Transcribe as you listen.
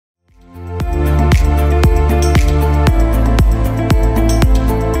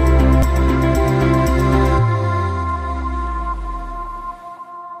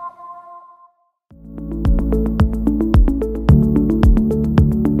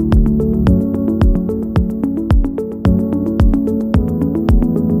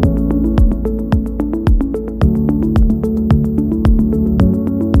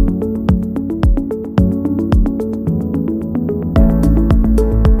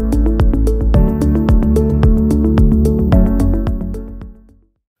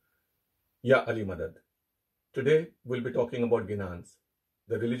Ya Ali Madad. Today we'll be talking about Ginans,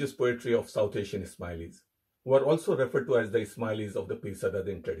 the religious poetry of South Asian Ismailis, who are also referred to as the Ismailis of the Pir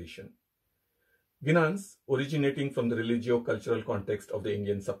Sadruddin tradition. Ginans, originating from the religio-cultural context of the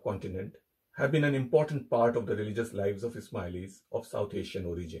Indian subcontinent, have been an important part of the religious lives of Ismailis of South Asian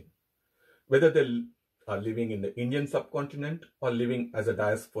origin, whether they are living in the Indian subcontinent or living as a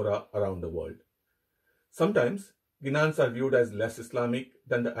diaspora around the world. Sometimes, Ginans are viewed as less Islamic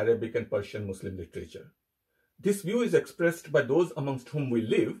than the Arabic and Persian Muslim literature. This view is expressed by those amongst whom we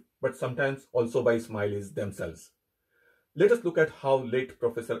live, but sometimes also by Ismailis themselves. Let us look at how late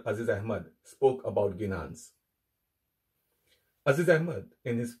Professor Aziz Ahmad spoke about Ginans. Aziz Ahmad,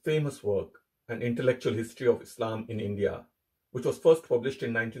 in his famous work, An Intellectual History of Islam in India, which was first published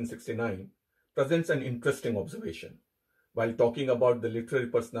in 1969, presents an interesting observation. While talking about the literary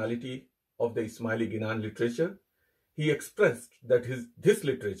personality of the Ismaili Ginan literature, he expressed that this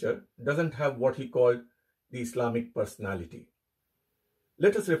literature doesn't have what he called the Islamic personality.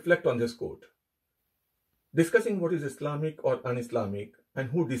 Let us reflect on this quote. Discussing what is Islamic or un-Islamic and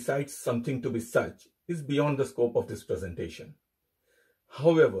who decides something to be such is beyond the scope of this presentation.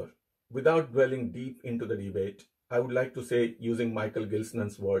 However, without dwelling deep into the debate, I would like to say, using Michael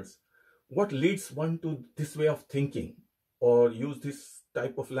Gilson's words, what leads one to this way of thinking or use this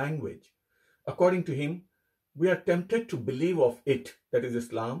type of language? According to him, we are tempted to believe of it, that is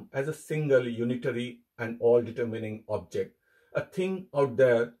Islam, as a single, unitary and all-determining object, a thing out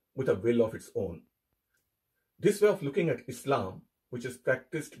there with a will of its own. This way of looking at Islam, which is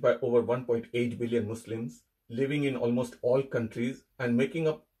practiced by over 1.8 billion Muslims, living in almost all countries and making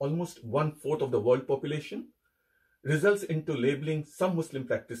up almost 1/4 of the world population, results into labeling some Muslim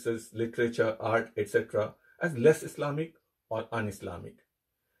practices, literature, art, etc. as less Islamic or un-Islamic.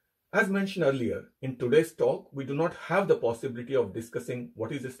 As mentioned earlier, in today's talk, we do not have the possibility of discussing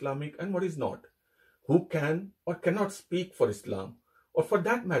what is Islamic and what is not, who can or cannot speak for Islam, or for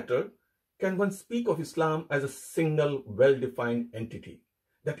that matter, can one speak of Islam as a single, well-defined entity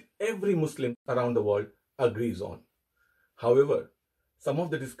that every Muslim around the world agrees on. However, some of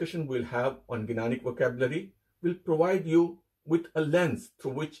the discussion we'll have on Ginanic vocabulary will provide you with a lens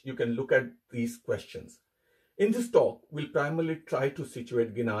through which you can look at these questions. In this talk, we'll primarily try to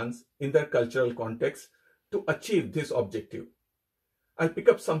situate Ginans in their cultural context to achieve this objective. I'll pick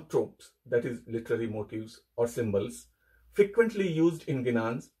up some tropes, that is literary motifs or symbols, frequently used in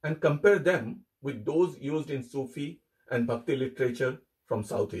Ginans and compare them with those used in Sufi and Bhakti literature from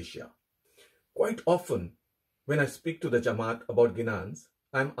South Asia. Quite often, when I speak to the Jamaat about Ginans,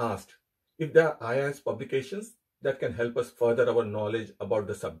 I'm asked if there are IIS publications that can help us further our knowledge about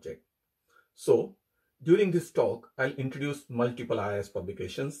the subject. So, during this talk, I'll introduce multiple IIS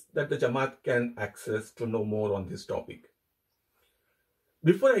publications that the Jamaat can access to know more on this topic.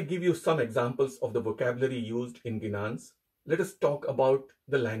 Before I give you some examples of the vocabulary used in Ginans, let us talk about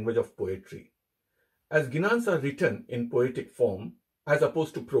the language of poetry. As Ginans are written in poetic form, as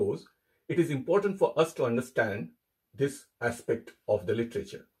opposed to prose, it is important for us to understand this aspect of the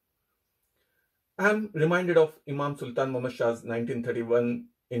literature. I am reminded of Imam Sultan Muhammad Shah's 1931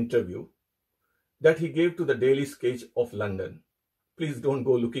 interview that he gave to the Daily Sketch of London. Please don't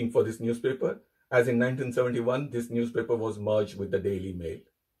go looking for this newspaper, as in 1971, this newspaper was merged with the Daily Mail.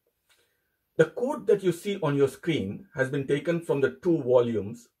 The quote that you see on your screen has been taken from the 2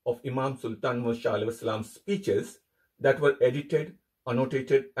 volumes of Imam Sultan Muhammad Shah's speeches that were edited,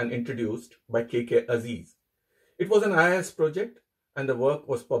 annotated and introduced by K.K. Aziz. It was an IIS project and the work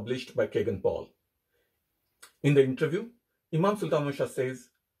was published by Kagan Paul. In the interview, Imam Sultan Muhammad Shah says,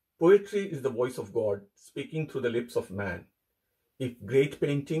 "Poetry is the voice of God speaking through the lips of man. If great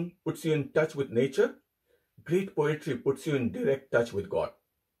painting puts you in touch with nature, great poetry puts you in direct touch with God."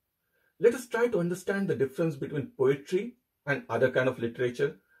 Let us try to understand the difference between poetry and other kind of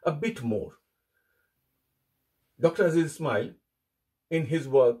literature a bit more. Dr. Aziz Ismaili, in his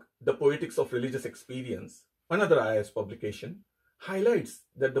work, The Poetics of Religious Experience, another IIS publication, highlights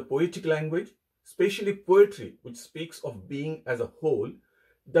that the poetic language, especially poetry, which speaks of being as a whole,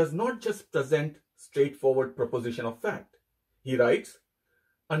 does not just present straightforward proposition of fact. He writes,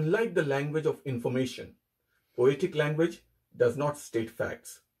 unlike the language of information, poetic language does not state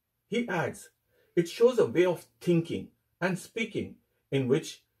facts. He adds, it shows a way of thinking and speaking in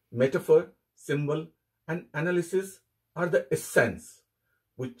which metaphor, symbol, and analysis are the essence,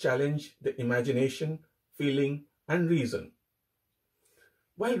 which challenge the imagination, feeling, and reason.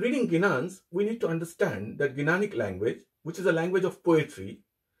 While reading Ginans, we need to understand that Ginanic language, which is a language of poetry,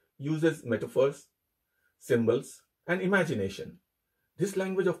 uses metaphors, symbols, and imagination. This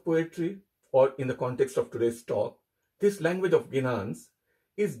language of poetry, or in the context of today's talk, this language of Ginans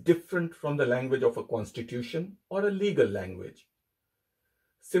is different from the language of a constitution or a legal language.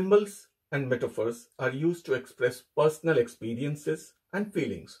 Symbols and metaphors are used to express personal experiences and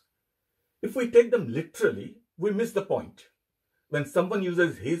feelings. If we take them literally, we miss the point. When someone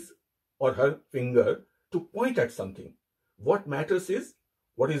uses his or her finger to point at something, what matters is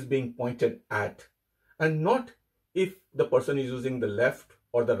what is being pointed at, and not if the person is using the left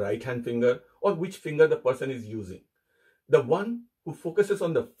or the right hand finger or which finger the person is using. The one who focuses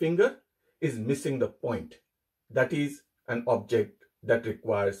on the finger is missing the point. That is an object that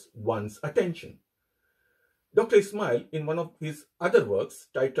requires one's attention. Dr. Ismail, in one of his other works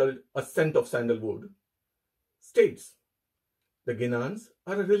titled A Scent of Sandalwood, states, the Ginans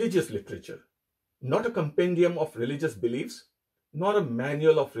are a religious literature, not a compendium of religious beliefs, nor a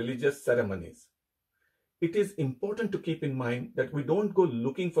manual of religious ceremonies. It is important to keep in mind that we don't go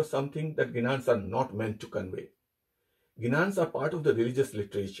looking for something that Ginans are not meant to convey. Ginans are part of the religious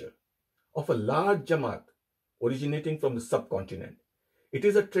literature of a large Jamaat originating from the subcontinent. It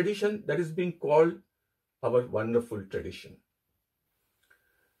is a tradition that is being called our wonderful tradition.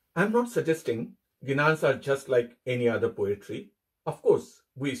 I am not suggesting Ginans are just like any other poetry. Of course,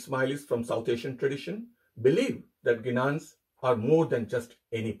 we Ismailis from South Asian tradition believe that Ginans are more than just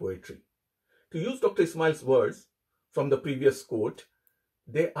any poetry. To use Dr. Ismail's words from the previous quote,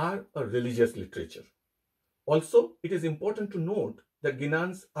 they are a religious literature. Also, it is important to note that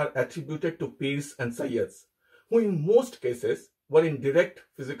Ginans are attributed to Pirs and Sayyids, who in most cases were in direct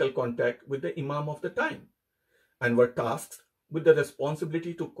physical contact with the Imam of the time and were tasked with the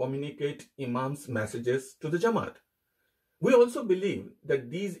responsibility to communicate Imam's messages to the Jamaat. We also believe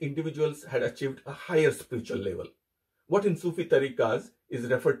that these individuals had achieved a higher spiritual level. What in Sufi tariqas is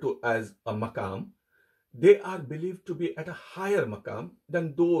referred to as a maqam, they are believed to be at a higher maqam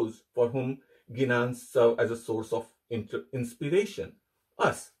than those for whom Ginans serve as a source of inspiration,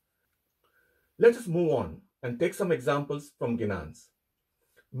 us. Let us move on and take some examples from Ginans.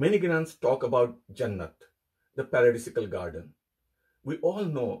 Many Ginans talk about Jannat, the paradisical garden. We all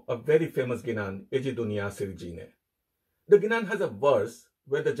know a very famous Ginan, Eji Duniya Sirjine. The Ginan has a verse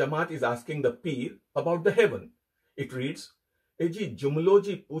where the Jamaat is asking the Pir about the heaven. It reads, Eji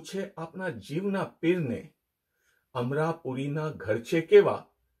Jumloji puche apna jivna pirne, amra purina gharche keva.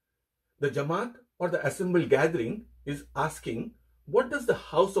 The Jamaat or the assembled gathering is asking, what does the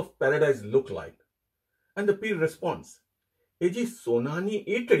house of paradise look like? And the Pir responds, Eji sonani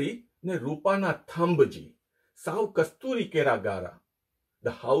itri ne rupana thambaji, sau kasturi kera gara.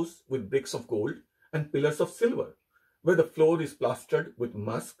 The house with bricks of gold and pillars of silver, where the floor is plastered with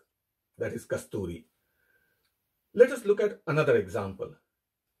musk, that is kasturi. Let us look at another example.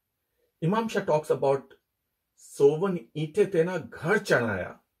 Imam Shah talks about Sovan ite tena ghar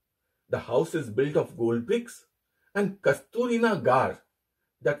chanaya. The house is built of gold bricks, and kasturina gar,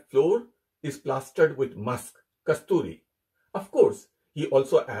 that floor is plastered with musk, kasturi. Of course, he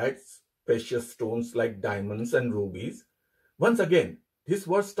also adds precious stones like diamonds and rubies. Once again, this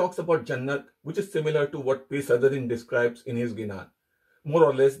verse talks about Jannat, which is similar to what Pir Sadruddin describes in his Ginan. More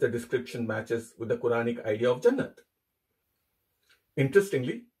or less, the description matches with the Quranic idea of Jannat.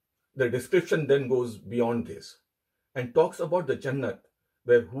 Interestingly, the description then goes beyond this and talks about the Jannat,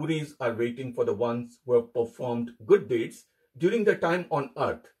 where Huris are waiting for the ones who have performed good deeds during their time on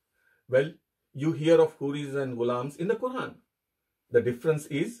earth. Well, you hear of Huris and Gulams in the Quran. The difference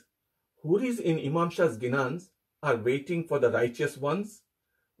is, Huris in Imam Shah's Ginans are waiting for the righteous ones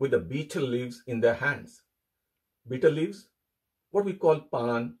with the betel leaves in their hands. Betel leaves, what we call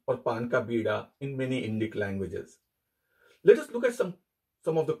pan or pan ka bida in many Indic languages. Let us look at some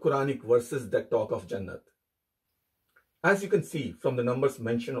of the Quranic verses that talk of Jannat. As you can see from the numbers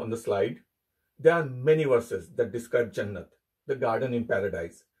mentioned on the slide, there are many verses that describe Jannat, the garden in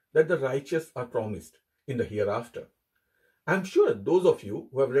paradise, that the righteous are promised in the hereafter. I am sure those of you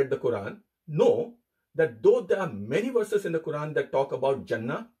who have read the Quran know that though there are many verses in the Quran that talk about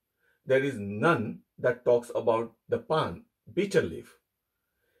Jannah, there is none that talks about the pan, betel leaf.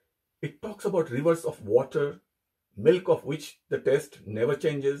 It talks about rivers of water, milk of which the taste never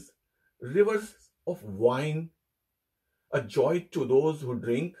changes, rivers of wine, a joy to those who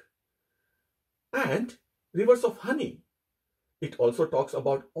drink, and rivers of honey. It also talks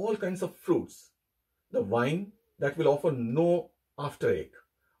about all kinds of fruits, the wine that will offer no afterache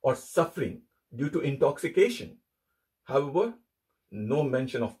or suffering due to intoxication. However, no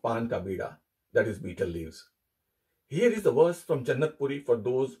mention of pan kabida, that is betel leaves. Here is the verse from Jannat Puri for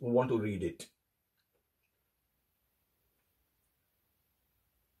those who want to read it.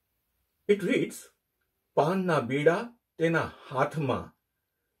 It reads, Pan na bida tena hathma,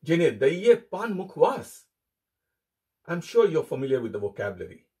 jene daiye pan mukhwas. I'm sure you're familiar with the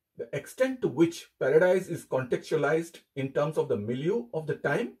vocabulary. The extent to which paradise is contextualized in terms of the milieu of the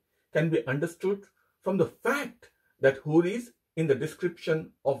time can be understood from the fact that Huris in the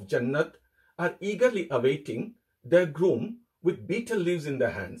description of Jannat are eagerly awaiting their groom with betel leaves in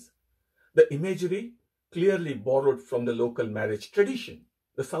their hands. The imagery clearly borrowed from the local marriage tradition,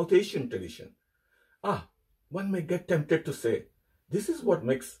 the South Asian tradition. One may get tempted to say, this is what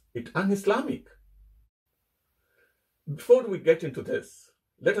makes it un-Islamic. Before we get into this,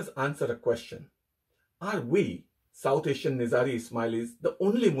 let us answer a question. Are we, South Asian Nizari Ismailis, the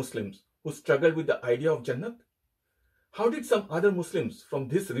only Muslims who struggle with the idea of Jannat? How did some other Muslims from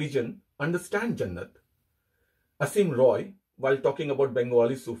this region understand Jannat? Asim Roy, while talking about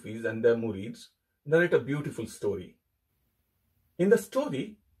Bengali Sufis and their murids, narrate a beautiful story. In the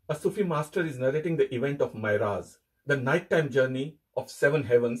story, a Sufi master is narrating the event of Mi'raj, the nighttime journey of 7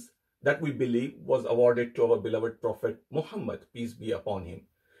 heavens that we believe was awarded to our beloved Prophet Muhammad, peace be upon him,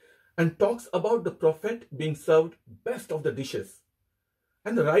 and talks about the Prophet being served best of the dishes.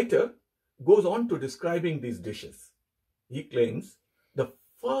 And the writer goes on to describing these dishes. He claims the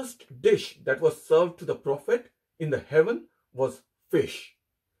first dish that was served to the Prophet in the heaven was fish.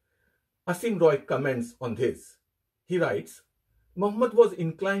 Asim Roy comments on this. He writes, Muhammad was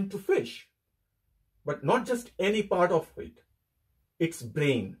inclined to fish, but not just any part of it, its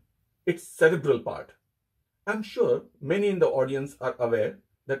brain, its cerebral part. I'm sure many in the audience are aware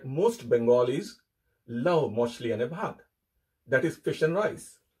that most Bengalis love mochli and bhat, that is fish and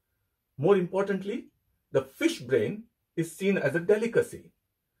rice. More importantly, the fish brain is seen as a delicacy.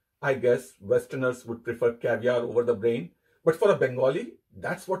 I guess Westerners would prefer caviar over the brain, but for a Bengali,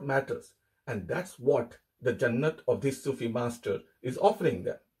 that's what matters. And that's what the Jannat of this Sufi master is offering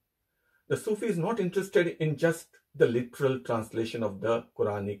them. The Sufi is not interested in just the literal translation of the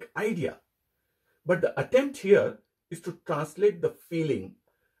Quranic idea, but the attempt here is to translate the feeling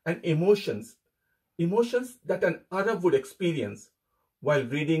and emotions that an Arab would experience while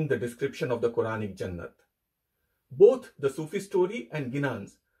reading the description of the Quranic Jannat. Both the Sufi story and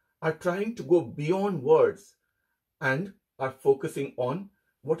Ginans are trying to go beyond words and are focusing on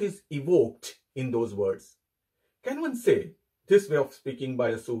what is evoked in those words. Can one say this way of speaking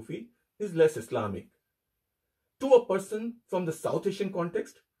by a Sufi is less Islamic? To a person from the South Asian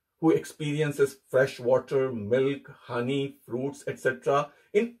context who experiences fresh water, milk, honey, fruits, etc.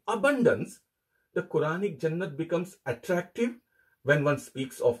 in abundance, the Quranic Jannat becomes attractive when one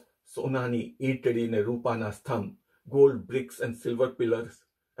speaks of Sonani Etedi ne Rupana Stham, gold bricks and silver pillars,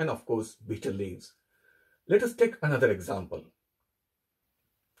 and of course betel leaves. Let us take another example.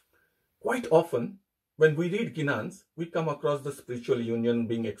 Quite often, when we read Ginans, we come across the spiritual union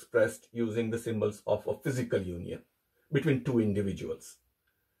being expressed using the symbols of a physical union between two individuals.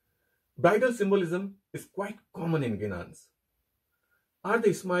 Bridal symbolism is quite common in Ginans. Are the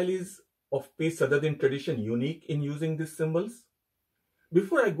Ismailis of P. Sadruddin tradition unique in using these symbols?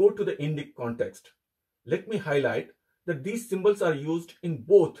 Before I go to the Indic context, let me highlight that these symbols are used in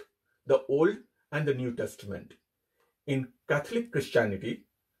both the Old and the New Testament. In Catholic Christianity,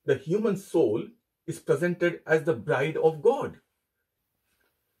 the human soul is presented as the bride of God.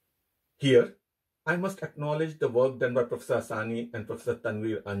 Here, I must acknowledge the work done by Professor Jasani and Professor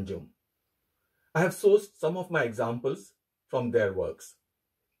Tanveer Anjum. I have sourced some of my examples from their works.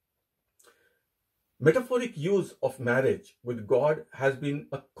 Metaphoric use of marriage with God has been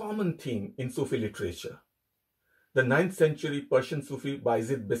a common theme in Sufi literature. The 9th century Persian Sufi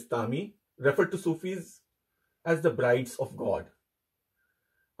Bayezid Bistami referred to Sufis as the brides of God.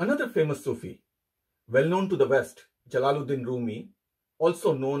 Another famous Sufi, well known to the West, Jalaluddin Rumi,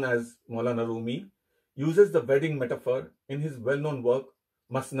 also known as Maulana Rumi, uses the wedding metaphor in his well-known work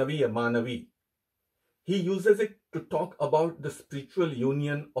Masnavi-e-Manavi. He uses it to talk about the spiritual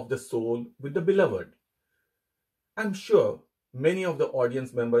union of the soul with the beloved. I'm sure many of the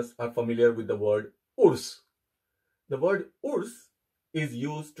audience members are familiar with the word Urs. The word Urs is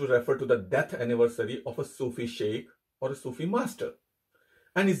used to refer to the death anniversary of a Sufi sheikh or a Sufi master,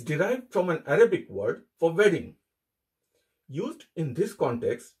 and is derived from an Arabic word for wedding. Used in this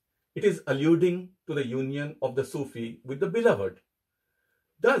context, it is alluding to the union of the Sufi with the beloved.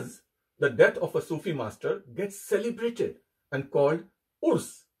 Thus, the death of a Sufi master gets celebrated and called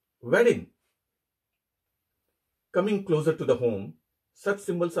Urs, wedding. Coming closer to the home, such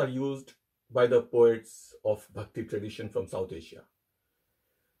symbols are used by the poets of Bhakti tradition from South Asia.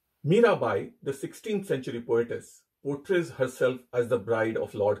 Mirabai, the 16th century poetess, portrays herself as the bride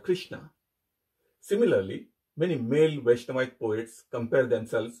of Lord Krishna. Similarly, many male Vaishnavite poets compare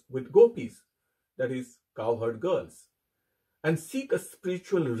themselves with gopis, that is, cowherd girls, and seek a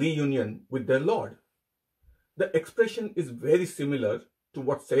spiritual reunion with their Lord. The expression is very similar to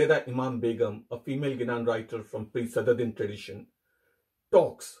what Sayyida Imam Begum, a female Ginan writer from pre-Sadadin tradition,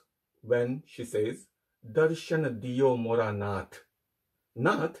 talks when she says, Darshan diyo mora nath.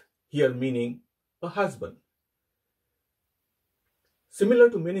 Nath here meaning a husband. Similar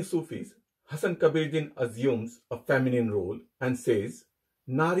to many Sufis, Hasan Kabiruddin assumes a feminine role and says,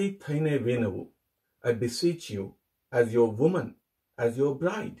 Nari thaine venavu, I beseech you as your woman, as your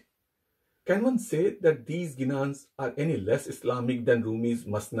bride. Can one say that these Ginans are any less Islamic than Rumi's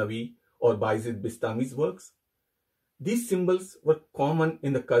Masnavi or Bayezid Bistami's works? These symbols were common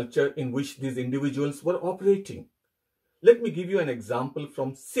in the culture in which these individuals were operating. Let me give you an example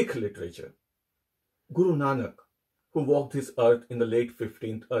from Sikh literature. Guru Nanak, who walked this earth in the late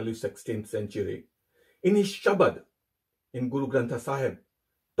 15th, early 16th century, in his Shabad, in Guru Granth Sahib,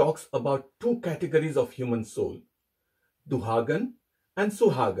 talks about two categories of human soul, Duhagan and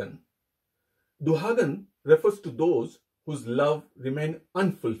Suhagan. Duhagan refers to those whose love remain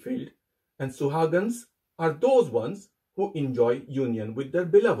unfulfilled, and Suhagans are those ones who enjoy union with their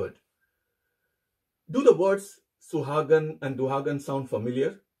beloved. Do the words Suhagan and Duhagan sound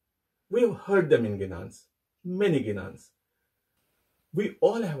familiar? We have heard them in Ginans, many Ginans. We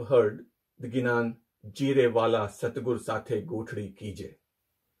all have heard the Ginan Jire Wala Satgur Sathe Gothri Kije.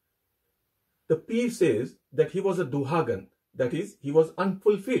 The Peer says that he was a Duhagan, that is, he was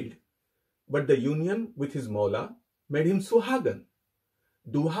unfulfilled, but the union with his Maula made him Suhagan.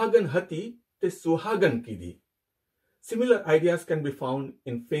 Duhagan Hati te Suhagan Kidi. Similar ideas can be found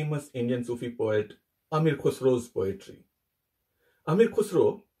in famous Indian Sufi poet Amir Khusro's poetry. Amir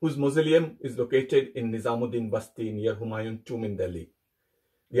Khusro, whose mausoleum is located in Nizamuddin Basti near Humayun Tomb in Delhi.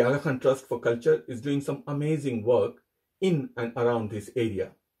 The Aga Khan Trust for Culture is doing some amazing work in and around this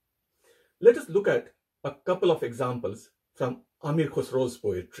area. Let us look at a couple of examples from Amir Khusro's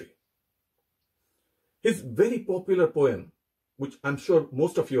poetry. His very popular poem, which I'm sure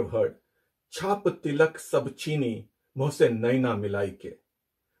most of you have heard, Chhap Tilak Sab Chini Mohse Naina Milaike,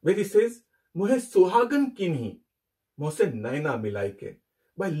 where he says, Mohe Suhagan Kinhi, Mohse Naina Milaike.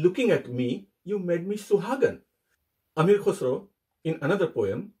 By looking at me, you made me Suhagan. Amir Khusro, in another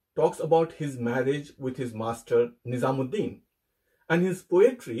poem, talks about his marriage with his master Nizamuddin, and his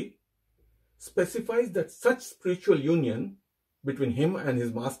poetry specifies that such spiritual union between him and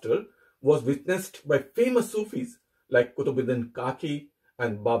his master was witnessed by famous Sufis like Qutubuddin Kaki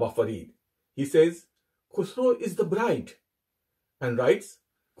and Baba Farid. He says, Khusro is the bride, and writes,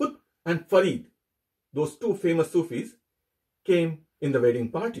 Qut and Farid, those two famous Sufis, came in the wedding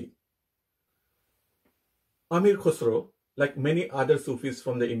party. Amir Khusro, like many other Sufis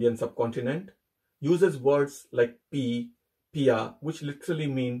from the Indian subcontinent, uses words like Pi, Pia, which literally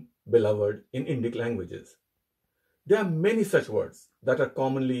mean beloved in Indic languages. There are many such words that are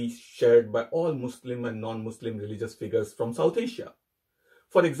commonly shared by all Muslim and non-Muslim religious figures from South Asia.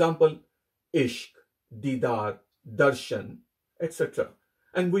 For example, Ishq, Didar, Darshan, etc.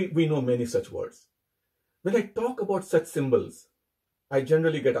 And we know many such words. When I talk about such symbols, I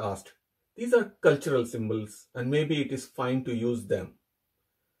generally get asked, these are cultural symbols and maybe it is fine to use them.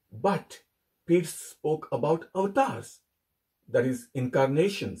 But Peers spoke about avatars, that is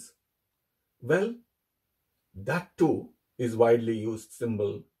incarnations. Well, that too is widely used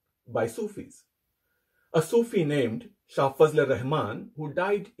symbol by Sufis. A Sufi named Shah Fazl Rahman, who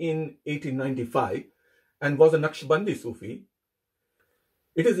died in 1895 and was a Naqshbandi Sufi,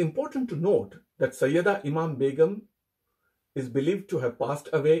 it is important to note that Sayyida Imam Begum is believed to have passed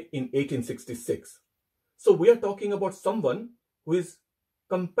away in 1866. So we are talking about someone who is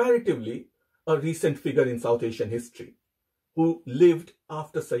comparatively a recent figure in South Asian history, who lived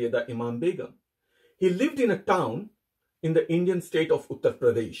after Sayyida Imam Begum. He lived in a town in the Indian state of Uttar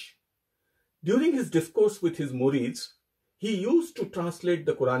Pradesh. During his discourse with his murids, he used to translate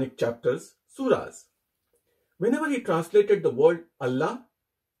the Quranic chapters, surahs. Whenever he translated the word Allah,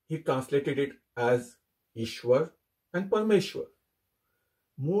 he translated it as Ishwar and Parmeshwar.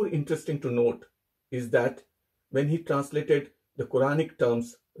 More interesting to note is that when he translated the Quranic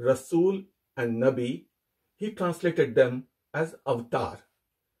terms Rasul and Nabi, he translated them as Avatar.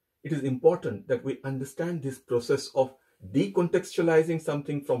 It is important that we understand this process of decontextualizing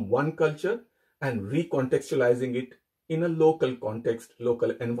something from one culture and recontextualizing it in a local context,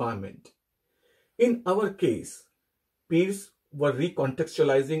 local environment. In our case, Peers were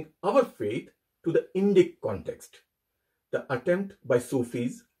recontextualizing our faith to the Indic context. The attempt by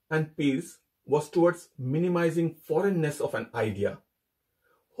Sufis and Peers was towards minimizing foreignness of an idea.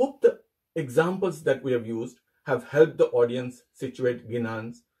 Hope the examples that we have used have helped the audience situate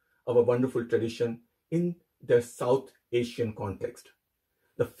Ginans, our wonderful tradition, in their South Asian context.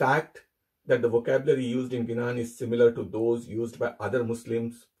 The fact that the vocabulary used in Ginan is similar to those used by other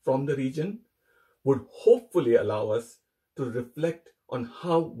Muslims from the region would hopefully allow us to reflect on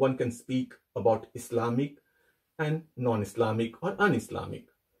how one can speak about Islamic and non-Islamic or un-Islamic.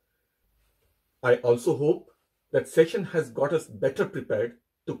 I also hope that session has got us better prepared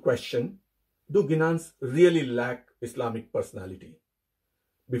to question, do Ginans really lack Islamic personality?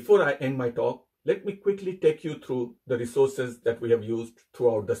 Before I end my talk, let me quickly take you through the resources that we have used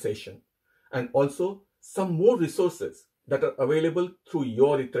throughout the session, and also some more resources that are available through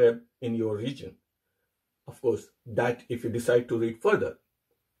your ITREB in your region. Of course, that if you decide to read further.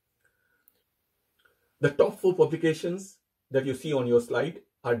 The top 4 publications that you see on your slide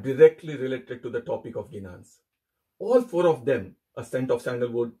are directly related to the topic of Ginans. All 4 of them, A Scent of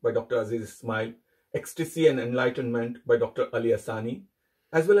Sandalwood by Dr. Aziz Ismail, Ecstasy and Enlightenment by Dr. Ali Jasani,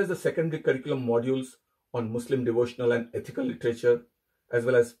 as well as the secondary curriculum modules on Muslim devotional and ethical literature, as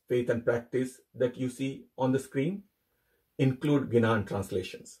well as faith and practice that you see on the screen, include Ginan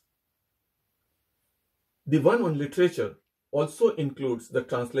translations. The one on literature also includes the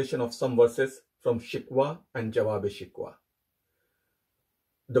translation of some verses from Shikwa and Jawab-e-Shikwa,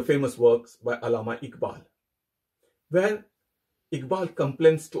 the famous works by Allama Iqbal, where Iqbal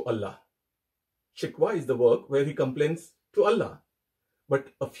complains to Allah. Shikwa is the work where he complains to Allah. But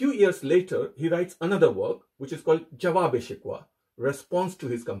a few years later, he writes another work which is called Jawab-e-Shikwa, response to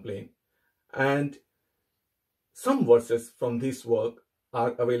his complaint. And some verses from this work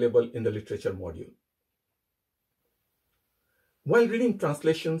are available in the literature module. While reading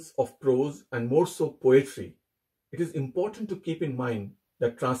translations of prose and more so poetry, it is important to keep in mind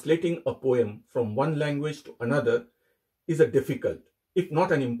that translating a poem from one language to another is a difficult, if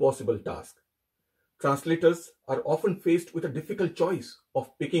not an impossible task. Translators are often faced with a difficult choice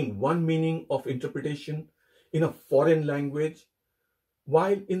of picking one meaning of interpretation in a foreign language,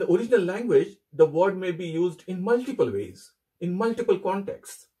 while in the original language, the word may be used in multiple ways, in multiple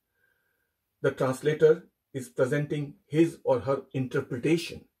contexts. The translator is presenting his or her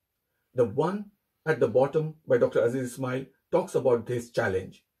interpretation. The one at the bottom by Dr. Aziz Ismail talks about this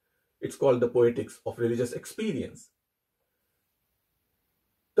challenge. It's called the poetics of religious experience.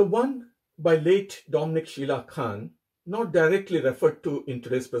 The one by late Dominic Sheila Khan, not directly referred to in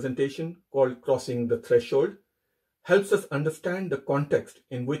today's presentation, called Crossing the Threshold, helps us understand the context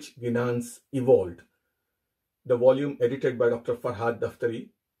in which Ginans evolved. The volume edited by Dr. Farhad Daftari,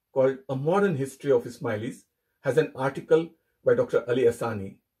 called A Modern History of Ismailis, has an article by Dr. Ali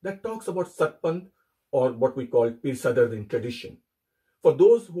Jasani that talks about Satpant, or what we call Pir Sadardin tradition, for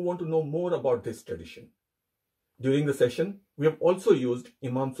those who want to know more about this tradition. During the session, we have also used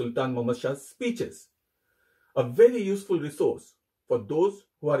Imam Sultan Muhammad Shah's speeches, a very useful resource for those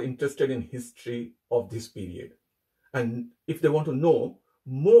who are interested in history of this period, and if they want to know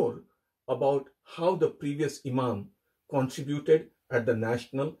more about how the previous Imam contributed at the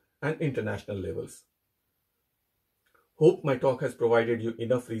national and international levels. Hope my talk has provided you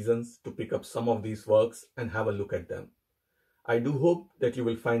enough reasons to pick up some of these works and have a look at them. I do hope that you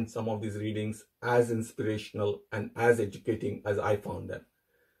will find some of these readings as inspirational and as educating as I found them.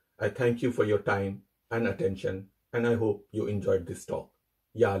 I thank you for your time and attention, and I hope you enjoyed this talk.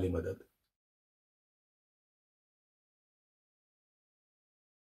 Ya Ali Madad.